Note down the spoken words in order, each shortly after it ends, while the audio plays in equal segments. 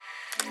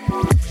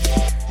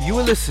You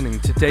are listening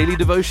to Daily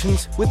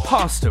Devotions with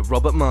Pastor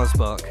Robert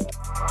Marsbach.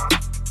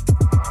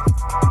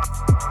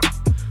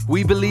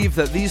 We believe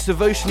that these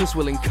devotions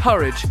will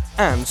encourage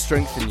and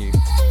strengthen you.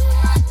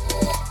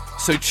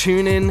 So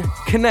tune in,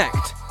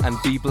 connect, and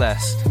be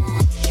blessed.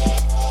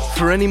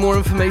 For any more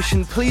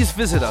information, please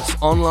visit us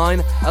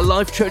online at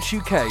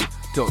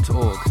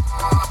lifechurchuk.org.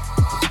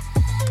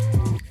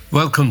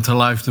 Welcome to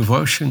Life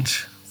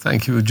Devotions.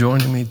 Thank you for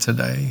joining me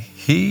today.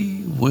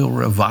 He will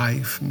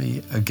revive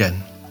me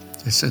again.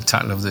 It's the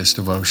title of this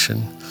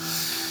devotion.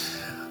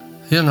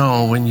 You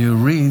know, when you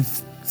read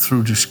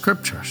through the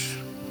scriptures,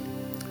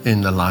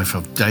 in the life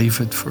of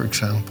David, for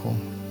example,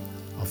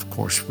 of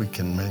course we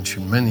can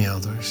mention many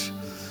others,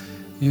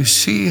 you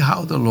see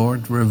how the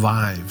Lord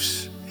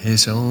revives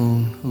his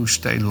own who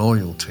stay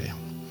loyal to him.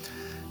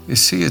 You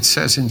see, it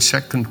says in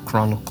 2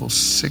 Chronicles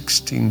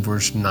 16,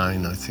 verse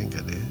 9, I think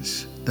it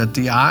is, that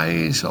the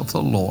eyes of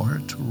the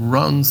Lord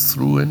run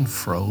through and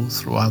fro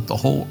throughout the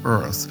whole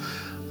earth,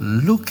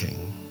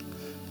 looking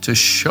to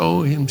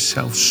show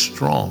himself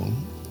strong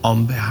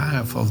on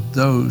behalf of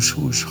those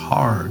whose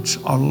hearts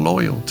are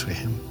loyal to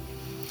him.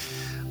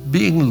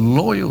 Being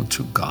loyal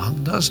to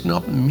God does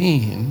not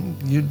mean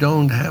you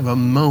don't have a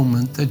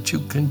moment that you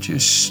can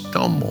just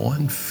stumble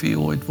and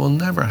feel it will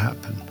never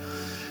happen.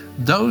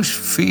 Those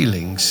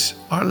feelings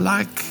are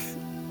like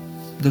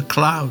the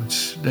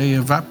clouds. They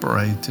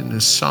evaporate in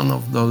the sun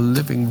of the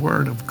living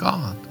Word of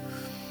God.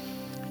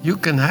 You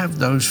can have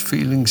those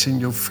feelings in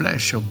your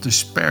flesh of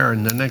despair,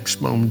 and the next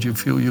moment you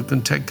feel you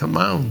can take a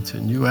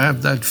mountain. You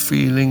have that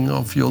feeling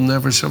of you'll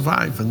never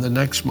survive, and the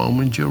next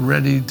moment you're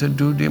ready to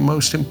do the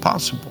most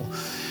impossible.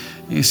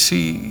 You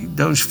see,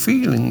 those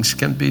feelings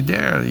can be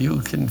there. You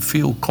can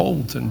feel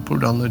cold and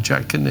put on a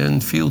jacket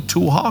and feel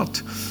too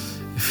hot.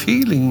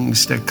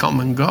 Feelings that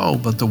come and go,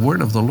 but the word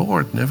of the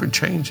Lord never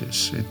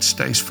changes. It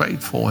stays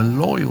faithful and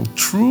loyal.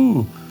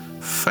 True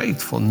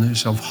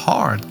faithfulness of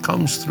heart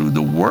comes through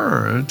the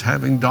word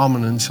having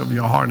dominance of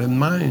your heart and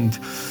mind.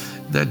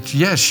 That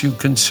yes, you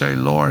can say,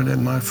 Lord,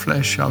 in my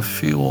flesh I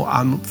feel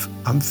I'm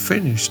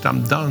finished,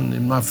 I'm done.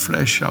 In my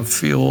flesh I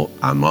feel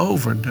I'm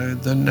over.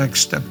 The next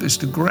step is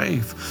the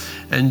grave.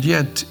 And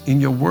yet in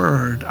your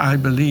word I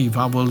believe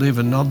I will live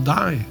and not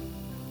die.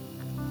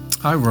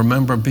 I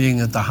remember being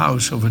at the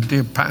house of a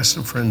dear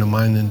pastor friend of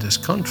mine in this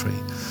country.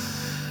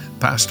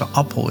 Pastor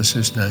Appel is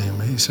his name.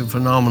 He's a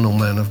phenomenal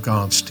man of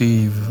God.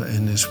 Steve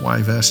and his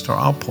wife Esther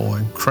Appel,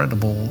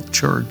 incredible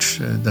church,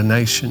 the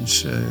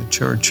Nations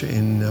Church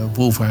in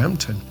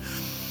Wolverhampton.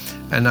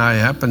 And I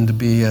happened to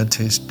be at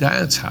his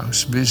dad's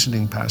house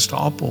visiting Pastor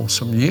Appel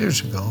some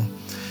years ago.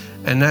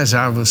 And as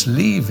I was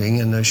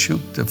leaving and I shook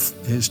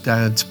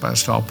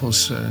Pastor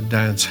Appel's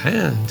dad's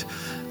hand,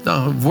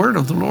 the word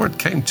of the Lord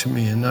came to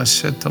me, and I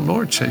said, the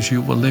Lord says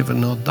you will live and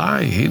not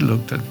die. He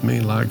looked at me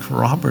like,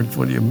 Robert,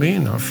 what do you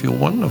mean? I feel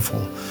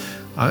wonderful.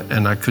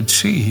 And I could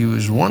see he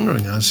was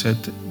wondering. I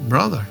said,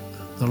 brother,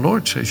 the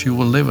Lord says you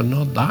will live and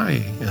not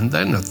die. And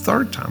then the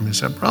third time he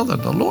said, brother,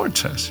 the Lord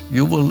says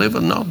you will live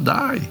and not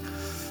die.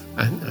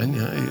 And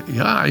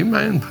yeah,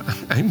 amen,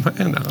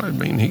 amen. I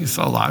mean, he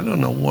thought, I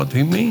don't know what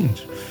he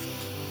means.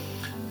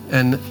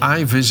 And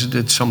I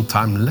visited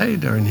sometime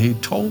later, and he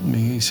told me,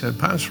 he said,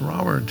 Pastor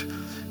Robert,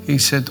 he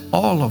said,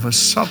 all of a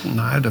sudden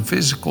I had a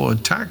physical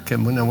attack,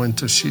 and when I went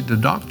to see the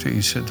doctor,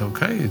 he said,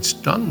 okay, it's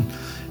done.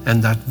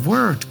 And that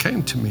word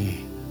came to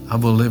me, I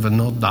will live and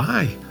not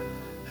die.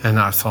 And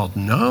I thought,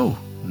 no,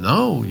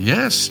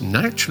 yes,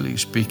 naturally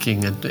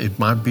speaking, it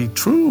might be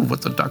true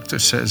what the doctor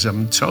says,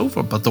 and it's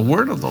over. But the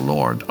word of the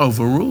Lord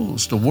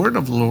overrules. The word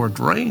of the Lord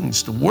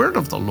reigns. The word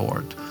of the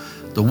Lord.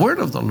 The word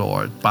of the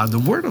Lord. By the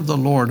word of the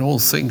Lord, all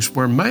things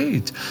were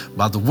made.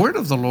 By the word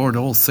of the Lord,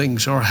 all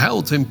things are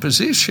held in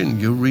position.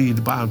 You read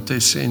about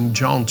this in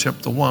John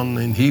chapter 1,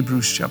 in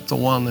Hebrews chapter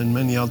 1, and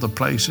many other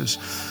places.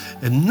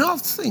 And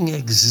nothing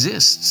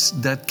exists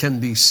that can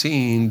be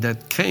seen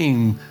that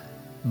came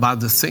by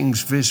the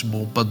things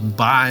visible, but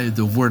by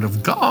the word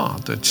of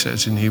God, it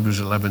says in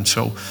Hebrews 11.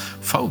 So,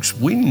 folks,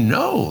 we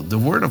know the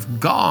word of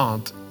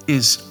God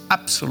is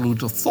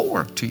absolute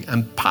authority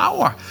and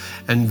power.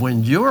 And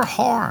when your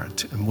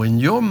heart and when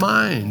your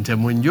mind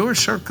and when your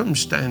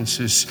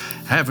circumstances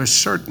have a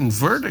certain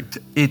verdict,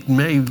 it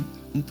may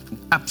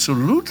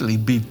absolutely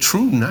be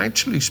true,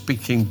 naturally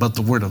speaking, but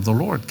the word of the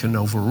Lord can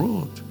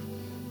overrule it.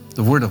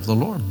 The word of the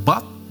Lord,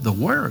 but the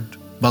word.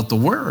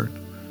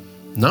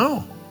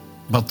 No,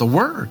 but the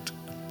word.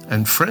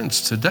 And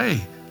friends,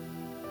 today,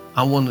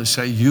 I want to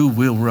say you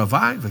will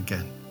revive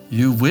again.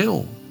 You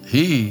will.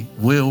 He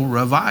will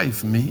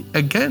revive me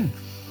again.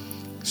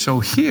 So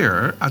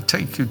here I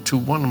take you to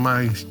one of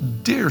my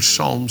dear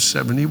Psalms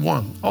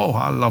 71. Oh,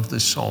 I love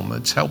this psalm.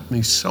 It's helped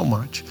me so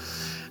much.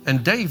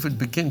 And David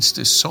begins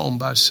this psalm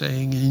by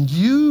saying, in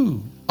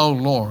you, O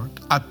Lord,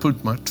 I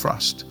put my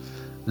trust.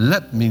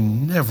 Let me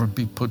never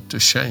be put to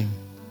shame.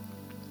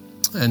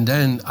 And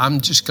then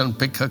I'm just going to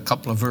pick a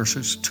couple of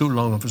verses, too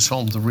long of a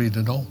psalm to read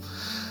it all.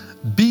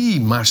 Be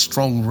my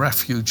strong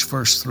refuge,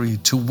 verse 3,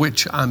 to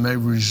which I may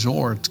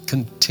resort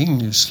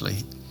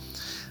continuously.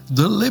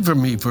 Deliver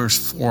me, verse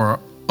 4,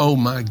 O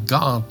my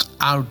God,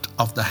 out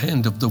of the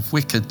hand of the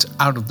wicked,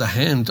 out of the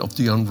hand of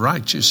the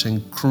unrighteous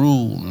and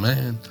cruel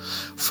man.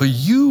 For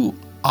you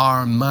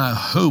are my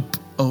hope,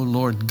 O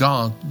Lord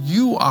God.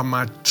 You are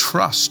my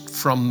trust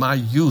from my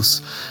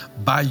youth.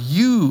 By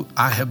you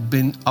I have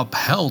been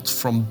upheld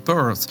from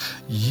birth.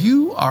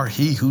 You are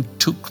he who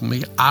took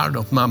me out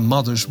of my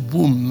mother's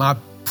womb. My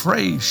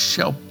praise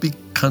shall be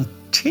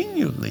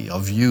continually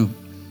of you.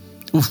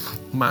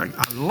 I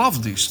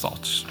love these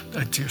thoughts.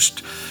 It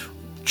just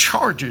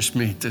charges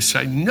me to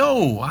say,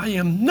 no, I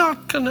am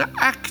not going to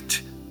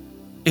act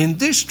in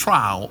this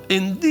trial,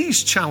 in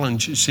these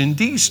challenges, in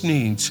these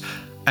needs,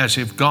 as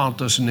if God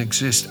doesn't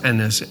exist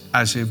and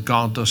as if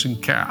God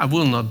doesn't care. I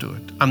will not do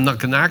it. I'm not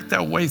going to act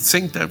that way,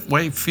 think that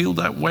way, feel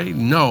that way.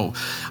 No,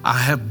 I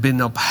have been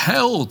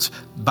upheld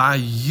by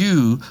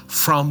you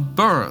from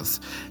birth.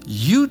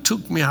 You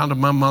took me out of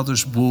my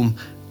mother's womb.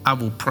 I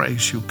will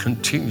praise you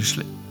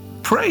continuously.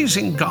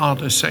 Praising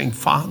God is saying,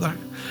 Father,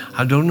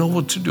 I don't know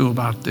what to do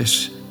about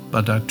this,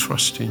 but I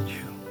trust in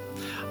you.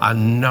 I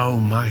know,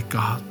 my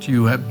God,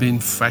 you have been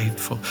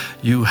faithful.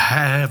 You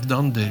have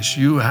done this.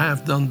 You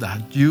have done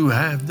that. You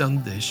have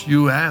done this.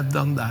 You have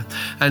done that.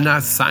 And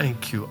I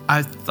thank you.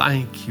 I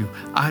thank you.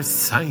 I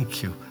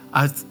thank you.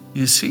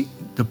 You see,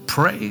 the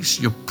praise,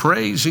 you're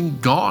praising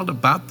God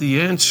about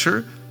the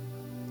answer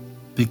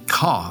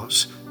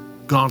because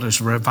God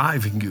is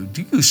reviving you.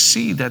 Do you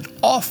see that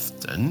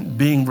often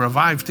being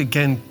revived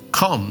again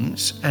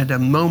comes at a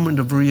moment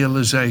of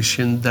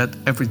realization that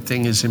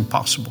everything is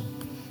impossible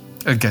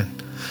again?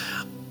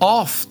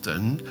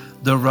 Often,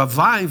 the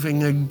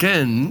reviving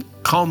again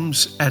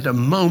comes at a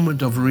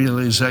moment of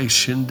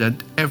realization that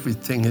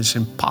everything is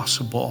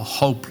impossible,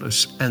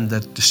 hopeless, and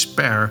that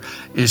despair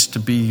is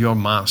to be your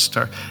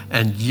master.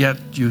 And yet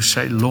you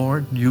say,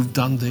 Lord, you've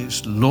done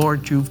this.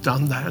 Lord, you've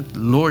done that.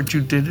 Lord,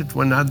 you did it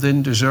when I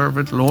didn't deserve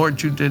it.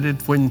 Lord, you did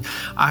it when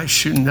I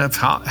shouldn't have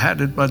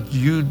had it, but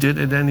you did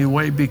it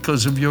anyway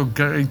because of your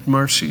great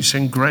mercies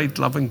and great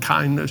loving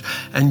kindness.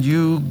 And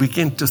you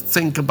begin to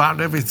think about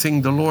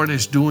everything the Lord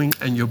is doing,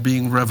 and you're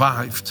being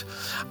revived.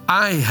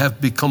 I have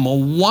become a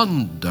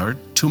wonder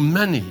to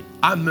many.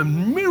 I'm a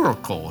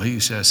miracle, he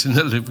says in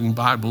the Living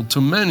Bible, to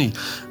many.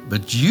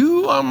 But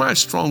you are my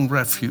strong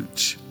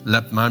refuge.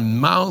 Let my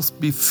mouth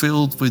be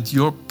filled with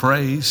your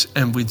praise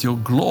and with your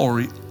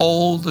glory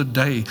all the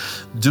day.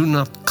 Do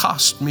not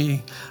cast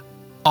me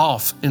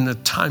off in a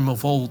time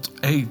of old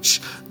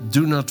age.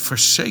 Do not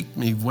forsake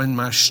me when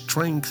my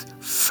strength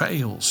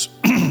fails.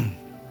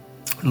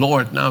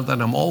 Lord, now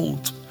that I'm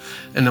old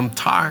and I'm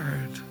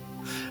tired,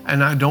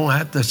 and I don't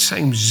have the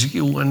same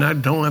zeal, and I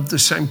don't have the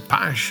same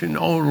passion.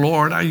 Oh,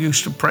 Lord, I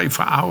used to pray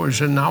for hours,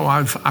 and now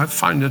I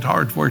find it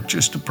hard work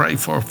just to pray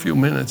for a few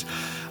minutes.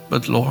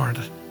 But, Lord,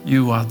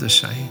 you are the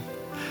same.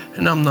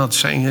 And I'm not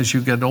saying as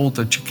you get old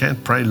that you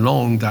can't pray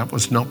long. That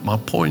was not my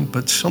point.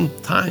 But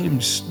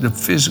sometimes the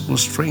physical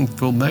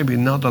strength will maybe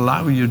not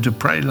allow you to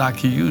pray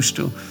like you used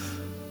to.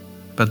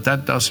 But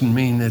that doesn't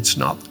mean it's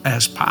not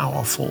as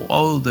powerful.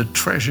 Oh, the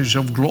treasures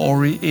of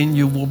glory in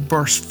you will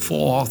burst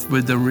forth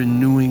with the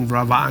renewing,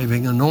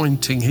 reviving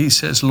anointing. He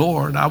says,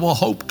 Lord, I will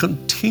hope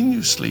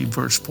continuously.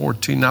 Verse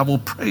 14, I will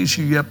praise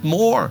you yet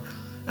more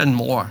and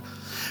more.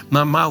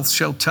 My mouth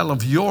shall tell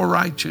of your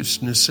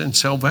righteousness and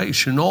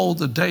salvation all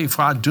the day,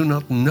 for I do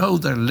not know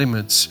their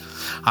limits.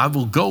 I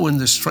will go in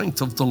the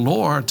strength of the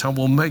Lord. I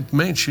will make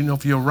mention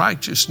of your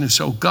righteousness.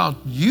 O God,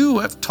 you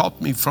have taught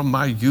me from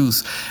my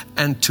youth,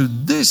 and to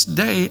this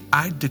day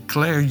I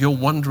declare your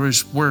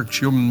wondrous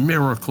works, your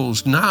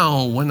miracles.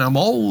 Now, when I'm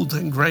old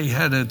and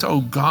gray-headed,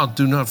 O God,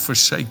 do not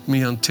forsake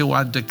me until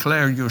I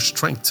declare your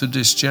strength to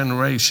this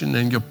generation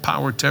and your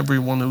power to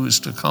everyone who is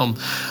to come.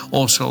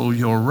 Also,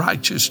 your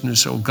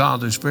righteousness, O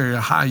God, is very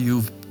high.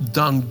 You've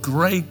done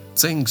great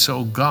things,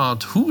 O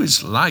God. Who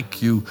is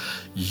like you?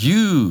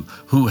 You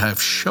who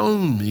have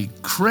shown me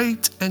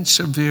great and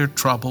severe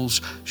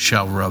troubles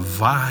shall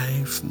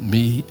revive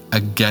me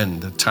again,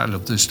 the title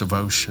of this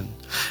devotion,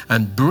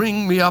 and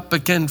bring me up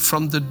again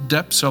from the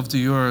depths of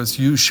the earth.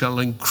 You shall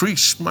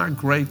increase my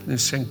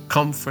greatness and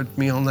comfort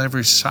me on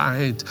every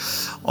side.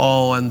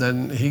 Oh, and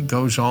then he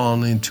goes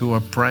on into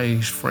a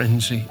praise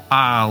frenzy.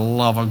 I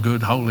love a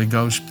good Holy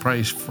Ghost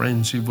praise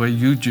frenzy where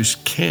you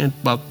just can't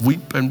but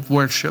weep and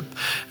worship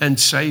and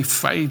say,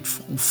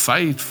 faithful,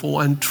 faithful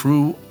and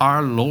true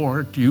our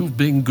Lord. You've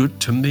been good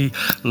to me.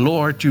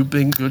 Lord, you've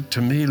been good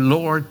to me.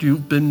 Lord,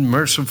 you've been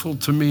merciful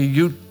to me.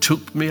 You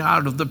took me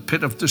out of the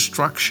pit of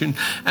destruction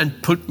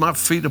and put my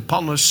feet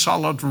upon a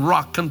solid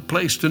rock and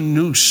placed a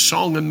new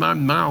song in my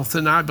mouth.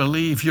 And I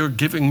believe you're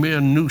giving me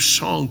a new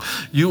song.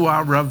 You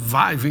are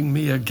reviving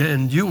me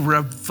again. You're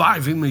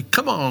reviving me.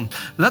 Come on,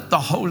 let the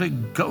Holy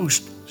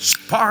Ghost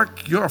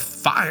spark your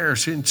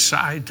fires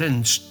inside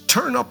and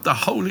turn up the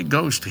Holy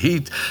Ghost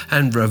heat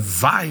and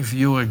revive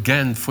you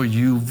again, for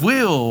you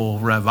will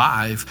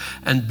revive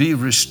and be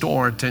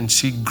restored and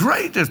see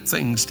greater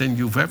things than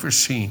you've ever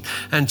seen,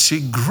 and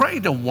see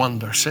greater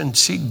wonders and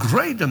see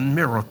greater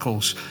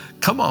miracles.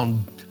 Come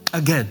on,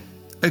 again,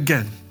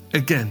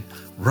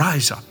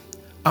 rise up,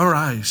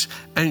 Arise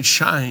and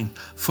shine,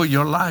 for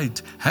your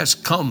light has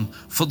come,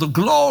 for the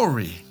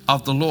glory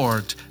of the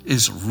Lord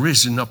is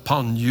risen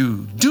upon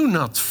you. Do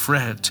not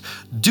fret,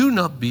 do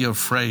not be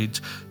afraid.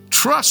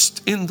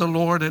 Trust in the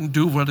Lord and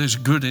do what is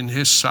good in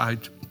his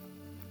sight.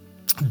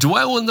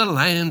 Dwell in the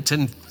land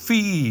and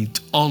feed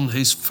on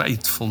his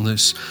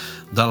faithfulness.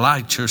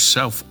 Delight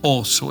yourself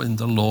also in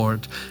the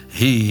Lord.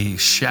 He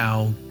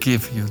shall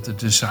give you the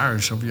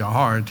desires of your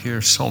heart.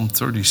 Here, Psalm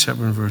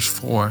 37, verse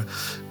 4.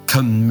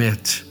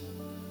 Commit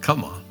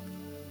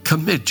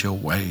your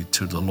way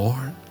to the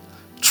Lord.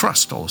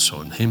 Trust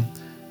also in him.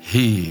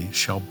 He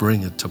shall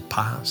bring it to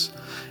pass.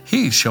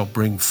 He shall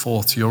bring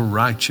forth your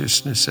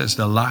righteousness as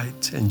the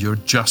light and your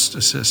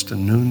justice as the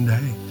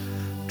noonday.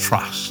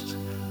 Trust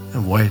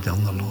and wait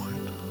on the Lord.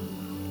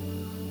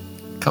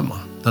 Come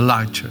on,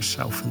 delight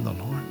yourself in the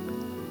Lord.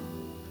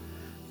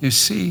 You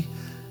see,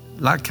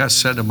 like I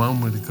said a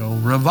moment ago,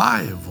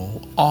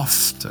 revival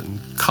often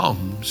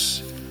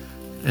comes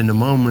in a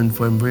moment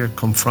when we're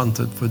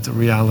confronted with the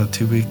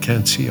reality we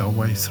can't see our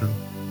way through.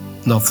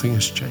 Nothing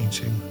is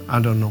changing.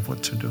 I don't know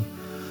what to do.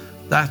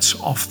 That's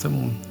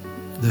often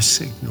the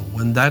signal,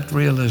 when that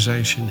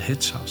realization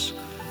hits us,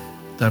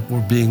 that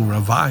we're being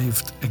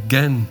revived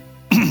again.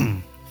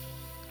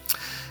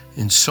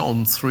 In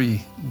Psalm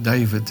 3,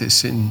 David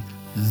is in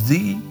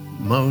the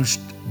most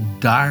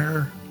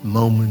dire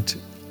moment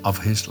of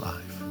his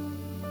life.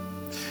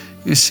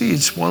 You see,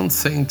 it's one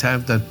thing to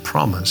have that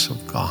promise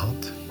of God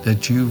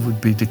that you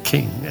would be the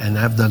king and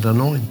have that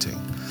anointing,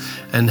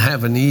 and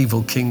have an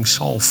evil King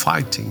Saul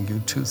fighting you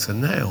tooth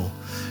and nail,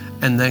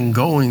 and then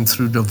going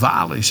through the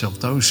valleys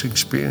of those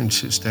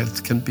experiences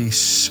that can be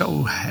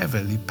so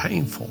heavily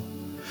painful.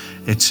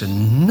 It's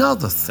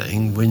another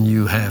thing when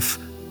you have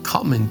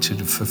come into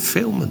the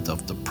fulfillment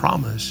of the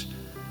promise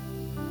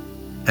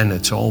and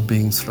it's all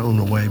being thrown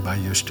away by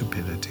your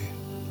stupidity.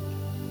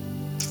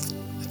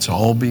 It's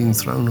all being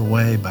thrown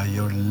away by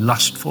your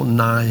lustful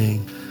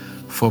nighing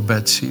for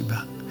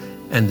Bathsheba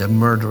and the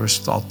murderous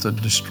thought to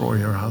destroy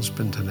your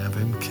husband and have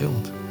him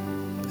killed.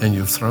 And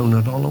you've thrown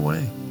it all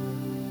away.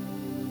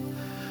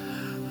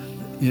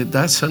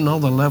 That's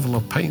another level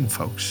of pain,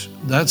 folks.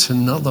 That's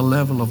another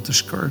level of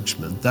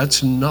discouragement.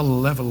 That's another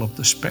level of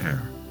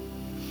despair.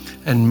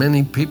 And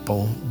many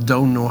people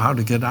don't know how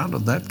to get out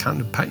of that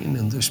kind of pain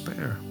and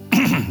despair.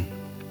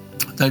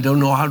 They don't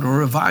know how to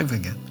revive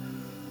again.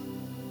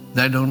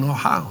 They don't know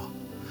how.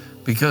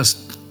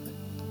 Because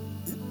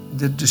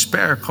the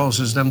despair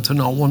causes them to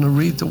not want to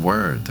read the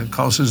Word. It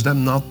causes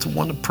them not to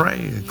want to pray.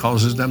 It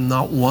causes them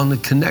not want to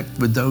connect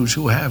with those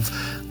who have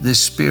this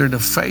spirit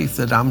of faith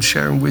that I'm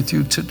sharing with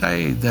you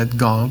today, that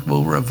God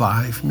will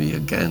revive me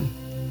again.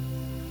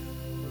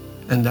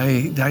 And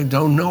they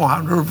don't know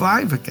how to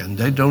revive again.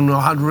 They don't know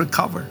how to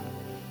recover.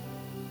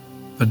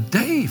 But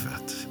David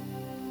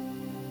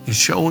is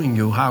showing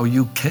you how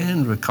you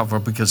can recover,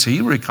 because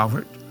he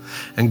recovered.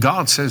 And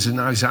God says in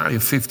Isaiah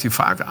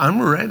 55, I'm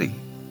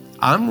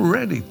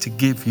ready to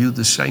give you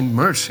the same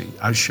mercy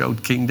I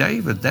showed King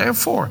David.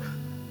 Therefore,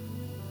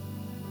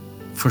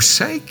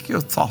 forsake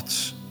your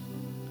thoughts,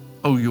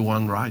 O you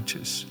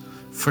unrighteous.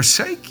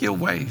 Forsake your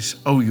ways,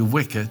 O you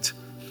wicked.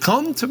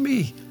 Come to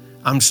me.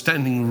 I'm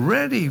standing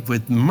ready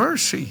with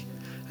mercy,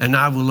 and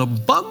I will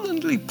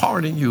abundantly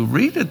pardon you.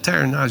 Read it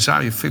there in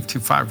Isaiah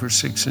 55, verse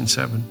 6 and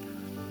 7.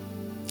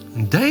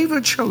 And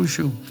David shows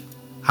you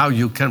how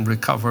you can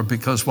recover,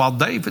 because while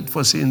David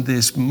was in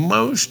this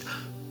most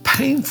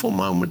painful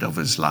moment of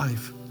his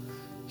life,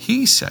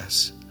 he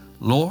says,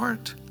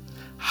 Lord,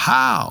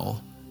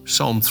 how,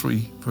 Psalm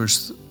 3,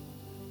 verse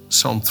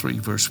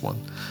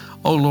 1,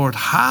 O Lord,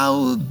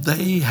 how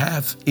they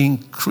have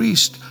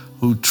increased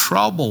who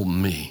trouble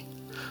me.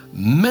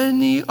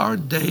 Many are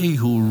they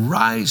who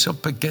rise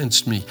up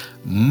against me.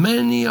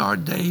 Many are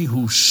they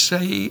who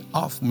say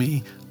of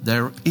me,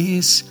 there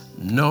is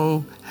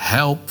no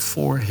help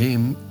for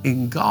him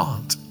in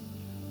God.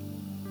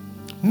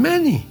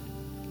 Many.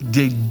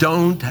 They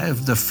don't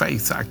have the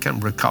faith I can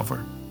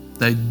recover.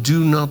 They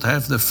do not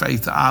have the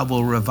faith I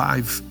will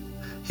revive.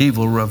 He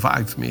will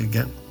revive me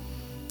again.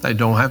 They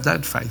don't have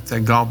that faith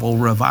that God will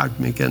revive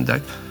me again.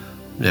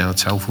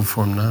 It's helpful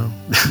for him now.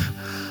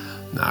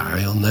 No,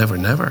 he'll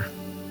never.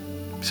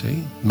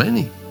 See,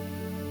 many.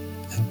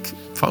 And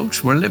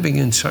folks, we're living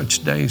in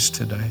such days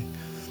today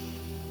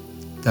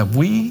that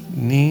we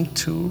need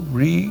to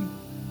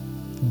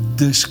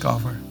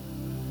rediscover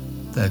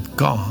that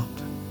God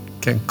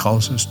can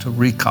cause us to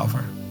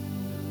recover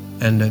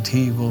and that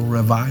he will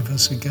revive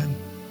us again.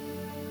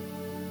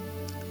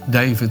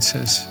 David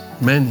says,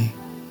 many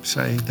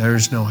say there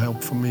is no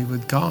help for me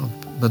with God.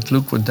 But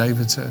look what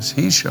David says.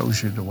 He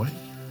shows you the way.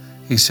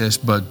 He says,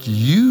 but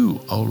you,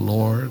 O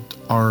Lord,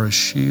 are a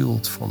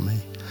shield for me,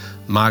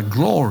 my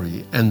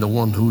glory and the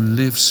one who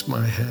lifts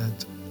my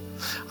head.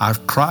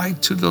 I've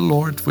cried to the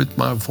Lord with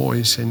my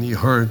voice, and he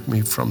heard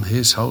me from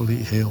his holy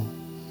hill.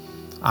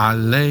 I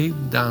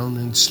laid down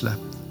and slept.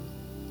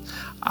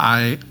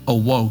 I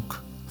awoke,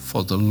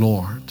 for the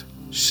Lord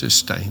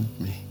sustained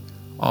me.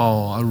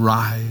 Oh,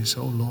 arise,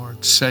 O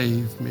Lord,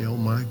 save me, O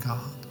my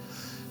God.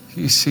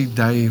 You see,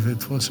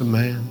 David was a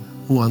man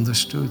who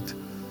understood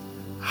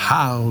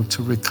how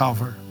to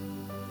recover.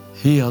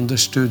 He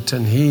understood,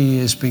 and he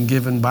has been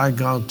given by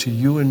God to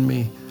you and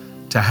me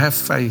to have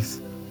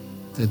faith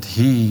that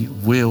he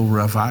will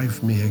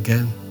revive me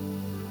again.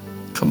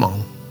 Come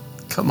on.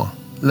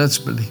 Let's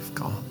believe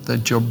God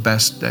that your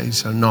best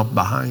days are not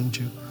behind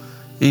you.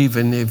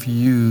 Even if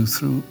you,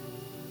 through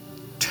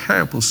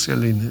terrible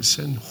silliness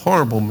and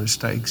horrible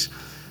mistakes,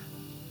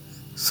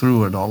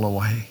 threw it all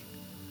away.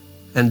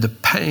 And the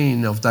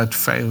pain of that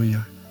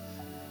failure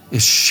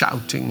is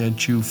shouting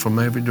at you from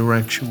every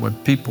direction, where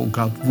people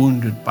got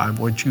wounded by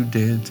what you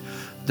did.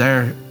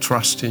 Their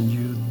trust in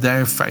you,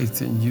 their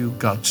faith in you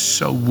got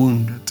so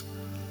wounded.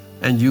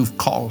 And you've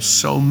caused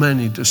so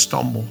many to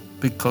stumble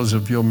because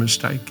of your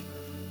mistake.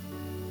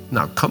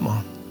 Now come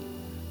on.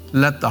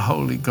 Let the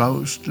Holy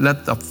Ghost,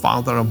 let the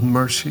Father of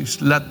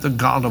mercies, let the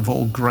God of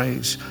all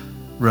grace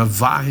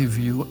revive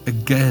you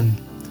again.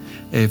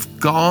 If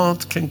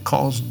God can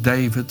cause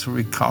David to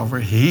recover,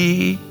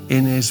 he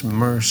in his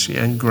mercy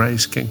and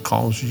grace can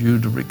cause you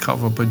to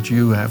recover, but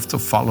you have to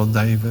follow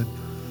David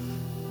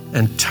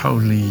and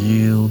totally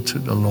yield to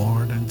the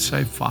Lord and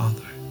say,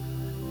 Father,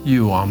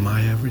 you are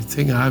my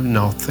everything. I have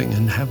nothing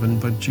in heaven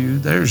but you.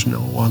 There's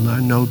no one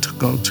I know to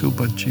go to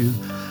but you.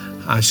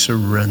 I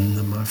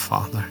surrender, my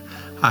Father.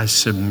 I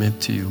submit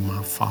to you,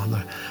 my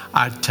Father.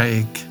 I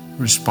take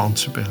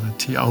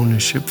responsibility,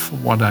 ownership for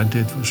what I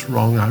did was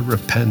wrong. I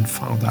repent,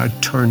 Father. I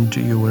turn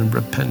to you in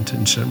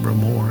repentance and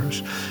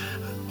remorse.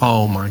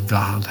 Oh, my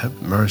God,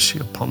 have mercy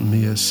upon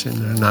me, a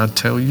sinner. And I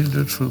tell you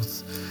the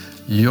truth,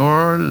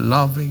 your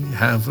loving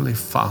Heavenly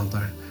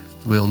Father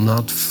will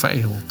not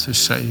fail to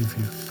save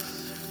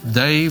you.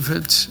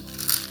 David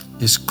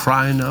is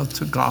crying out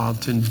to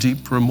God in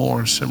deep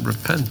remorse and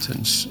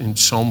repentance in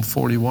Psalm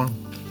 41.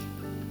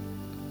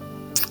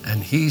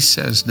 And he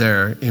says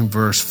there in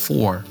verse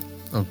 4,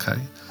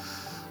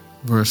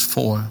 verse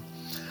 4,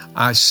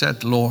 I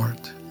said, Lord,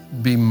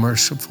 be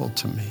merciful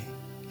to me.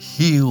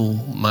 Heal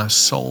my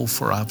soul,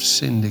 for I've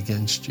sinned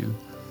against you.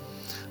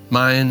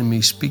 My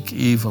enemies speak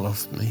evil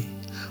of me.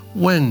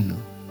 When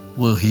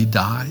will he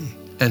die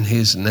and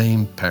his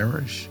name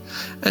perish?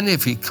 And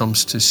if he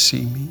comes to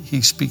see me,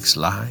 he speaks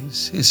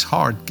lies. His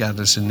heart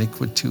gathers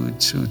iniquity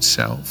to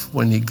itself.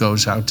 When he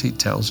goes out, he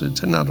tells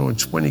it. In other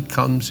words, when he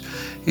comes,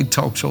 he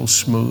talks all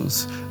smooth,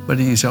 but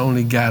he's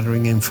only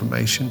gathering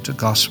information to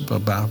gossip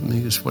about me,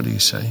 is what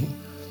he's saying.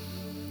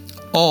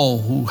 All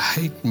who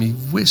hate me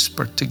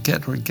whisper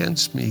together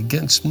against me.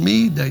 Against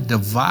me they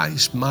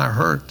devise my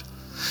hurt.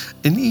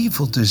 An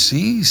evil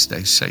disease,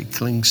 they say,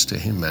 clings to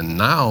him, and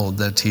now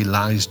that he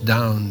lies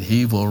down,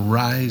 he will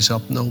rise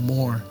up no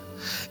more.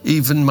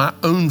 Even my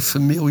own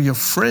familiar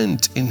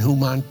friend, in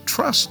whom I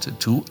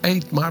trusted, who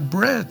ate my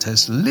bread,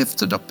 has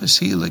lifted up his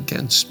heel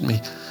against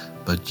me.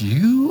 But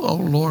you, O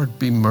Lord,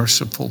 be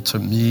merciful to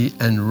me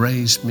and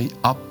raise me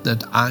up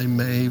that I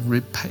may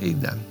repay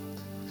them.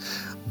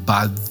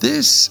 By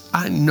this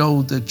I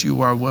know that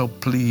you are well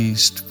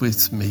pleased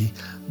with me,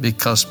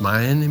 because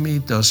my enemy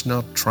does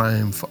not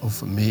triumph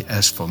over me.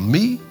 As for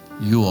me,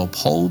 you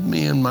uphold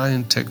me in my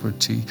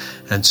integrity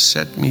and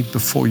set me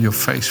before your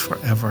face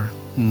forever.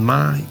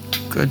 My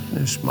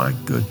goodness,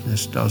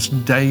 does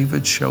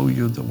David show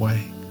you the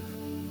way?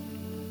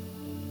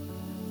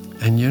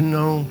 And you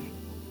know,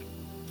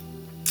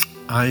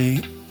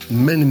 I,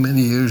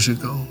 many years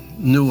ago,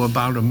 knew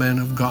about a man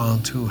of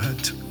God who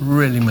had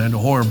really made a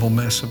horrible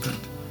mess of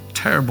it,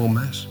 terrible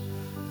mess,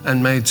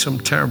 and made some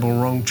terrible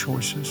wrong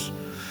choices.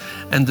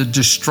 And the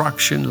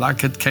destruction,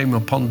 like it came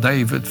upon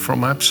David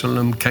from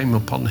Absalom, came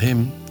upon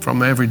him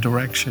from every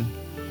direction.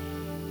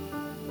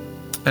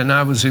 And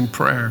I was in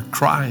prayer,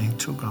 crying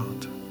to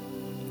God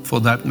for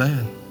that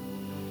man.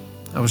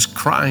 I was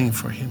crying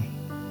for him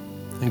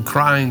and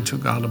crying to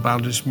God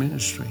about his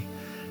ministry.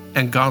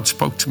 And God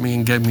spoke to me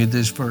and gave me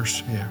this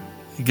verse here.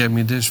 He gave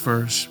me this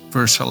verse,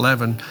 verse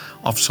 11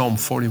 of Psalm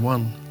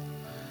 41.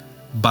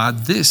 By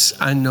this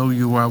I know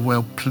you are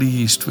well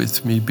pleased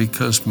with me,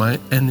 because my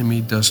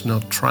enemy does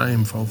not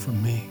triumph over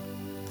me.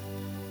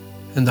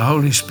 And the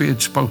Holy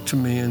Spirit spoke to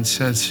me and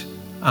says,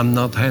 I'm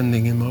not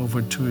handing him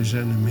over to his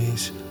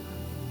enemies.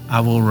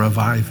 I will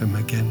revive him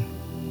again.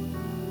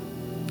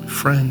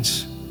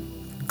 Friends,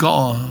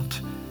 God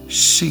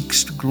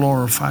seeks to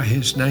glorify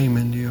his name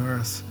in the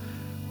earth,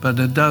 but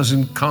it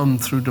doesn't come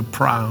through the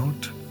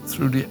proud,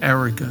 through the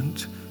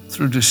arrogant,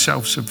 through the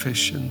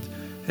self-sufficient.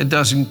 It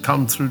doesn't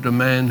come through the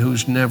man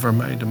who's never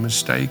made a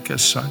mistake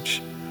as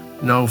such.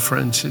 No,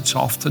 friends, it's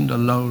often the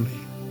lowly.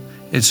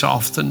 It's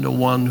often the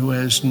one who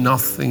has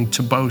nothing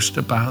to boast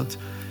about,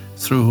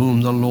 through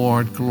whom the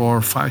Lord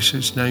glorifies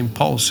his name.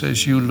 Paul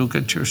says, you look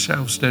at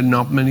yourselves. There are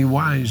not many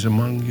wise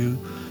among you,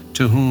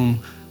 to whom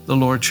the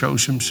Lord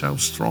shows himself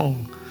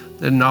strong.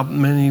 There are not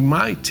many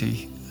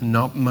mighty, and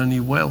not many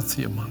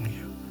wealthy among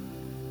you.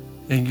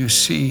 And you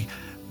see,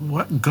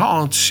 what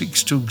God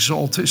seeks to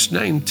exalt his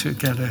name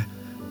together.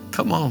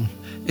 Come on,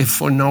 if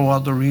for no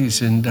other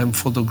reason than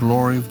for the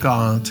glory of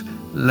God,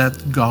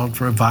 let God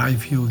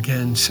revive you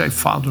again. Say,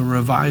 Father,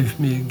 revive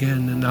me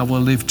again, and I will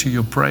live to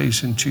your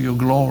praise and to your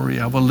glory.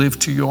 I will live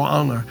to your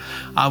honor.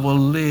 I will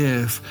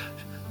live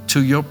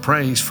to your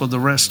praise for the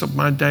rest of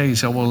my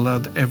days. I will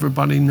let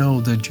everybody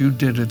know that you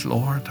did it,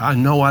 Lord. I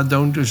know I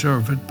don't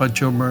deserve it, but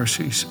your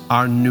mercies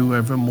are new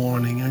every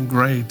morning, and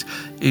great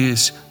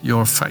is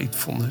your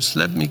faithfulness.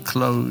 Let me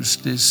close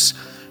this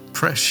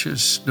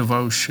precious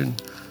devotion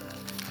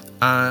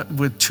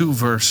with two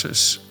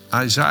verses.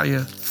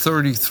 Isaiah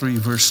 33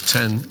 verse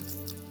 10.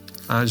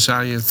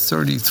 Isaiah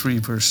 33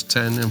 verse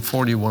 10 and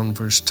 41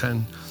 verse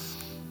 10.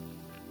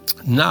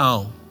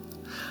 Now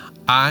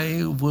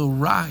I will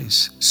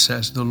rise,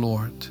 says the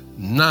Lord.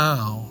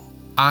 Now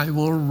I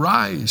will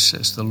rise,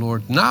 says the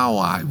Lord. Now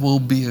I will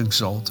be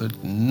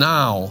exalted.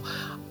 Now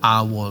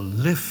I will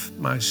lift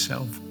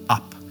myself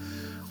up.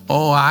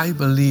 Oh, I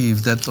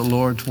believe that the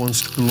Lord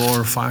wants to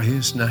glorify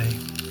his name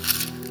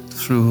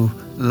through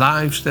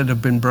lives that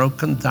have been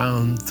broken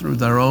down through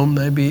their own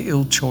maybe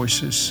ill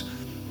choices,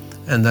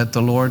 and that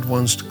the Lord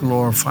wants to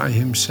glorify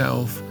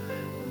himself.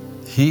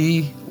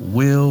 He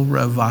will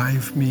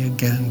revive me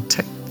again.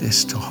 Take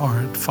this to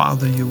heart.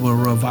 Father, you will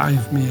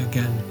revive me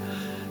again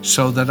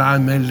so that I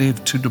may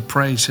live to the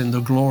praise and the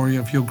glory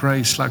of your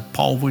grace. Like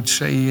Paul would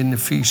say in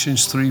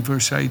Ephesians 3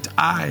 verse 8,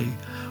 I,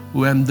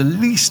 who am the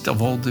least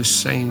of all the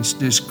saints,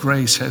 this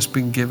grace has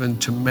been given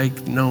to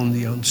make known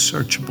the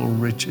unsearchable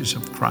riches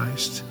of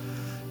Christ.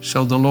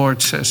 So the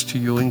Lord says to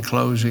you in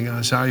closing,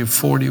 Isaiah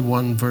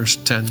 41 verse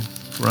 10,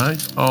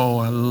 right? Oh,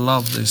 I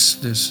love this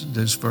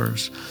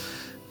verse.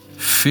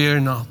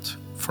 Fear not,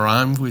 for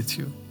I am with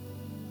you.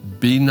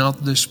 Be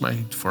not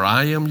dismayed, for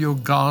I am your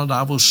God.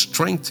 I will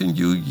strengthen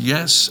you.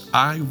 Yes,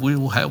 I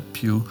will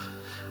help you.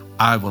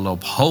 I will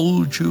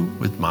uphold you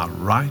with my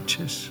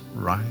righteous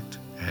right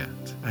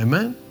hand.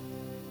 Amen.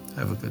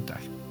 Have a good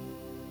day.